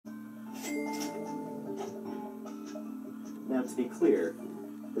Now, to be clear,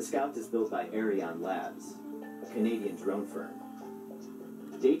 the Scout is built by Arion Labs, a Canadian drone firm.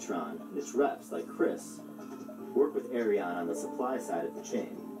 Datron and its reps, like Chris, work with Arion on the supply side of the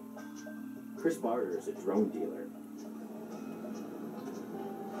chain. Chris Barter is a drone dealer.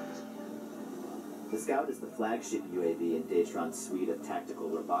 The Scout is the flagship UAV in Datron's suite of tactical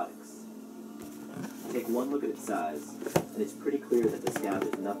robotics. Take one look at its size, and it's pretty clear that the Scout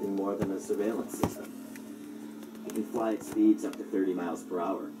is nothing more than a surveillance system. It can fly at speeds up to 30 miles per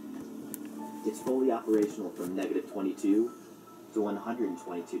hour. It's fully operational from -22 to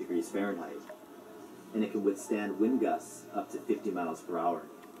 122 degrees Fahrenheit, and it can withstand wind gusts up to 50 miles per hour.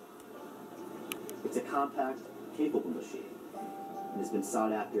 It's a compact, capable machine, and has been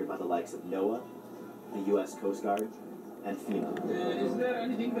sought after by the likes of NOAA, the U.S. Coast Guard, and FEMA. Is there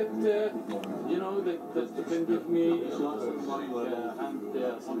anything that, you know, that you can give me, something like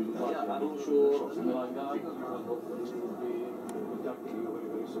a brochure or something like that?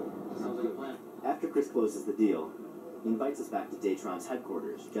 After Chris closes the deal, he invites us back to Datron's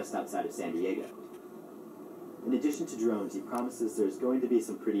headquarters just outside of San Diego. In addition to drones, he promises there's going to be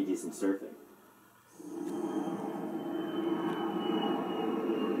some pretty decent surfing.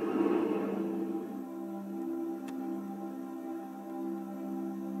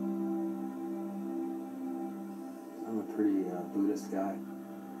 I'm a pretty Buddhist guy.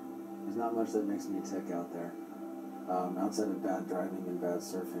 There's not much that makes me tick out there, outside of bad driving and bad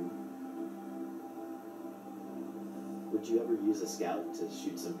surfing. Would you ever use a Scout to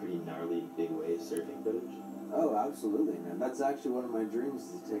shoot some pretty gnarly big wave surfing footage? Oh, absolutely, man. That's actually one of my dreams,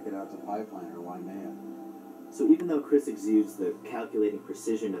 is to take it out to Pipeline or Waimea. So even though Chris exudes the calculating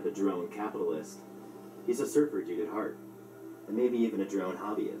precision of a drone capitalist, he's a surfer dude at heart, and maybe even a drone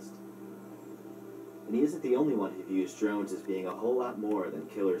hobbyist. And he isn't the only one who views drones as being a whole lot more than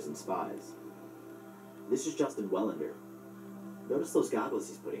killers and spies. This is Justin Wellander. Notice those goggles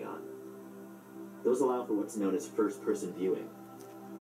he's putting on. Those allow for what's known as first-person viewing.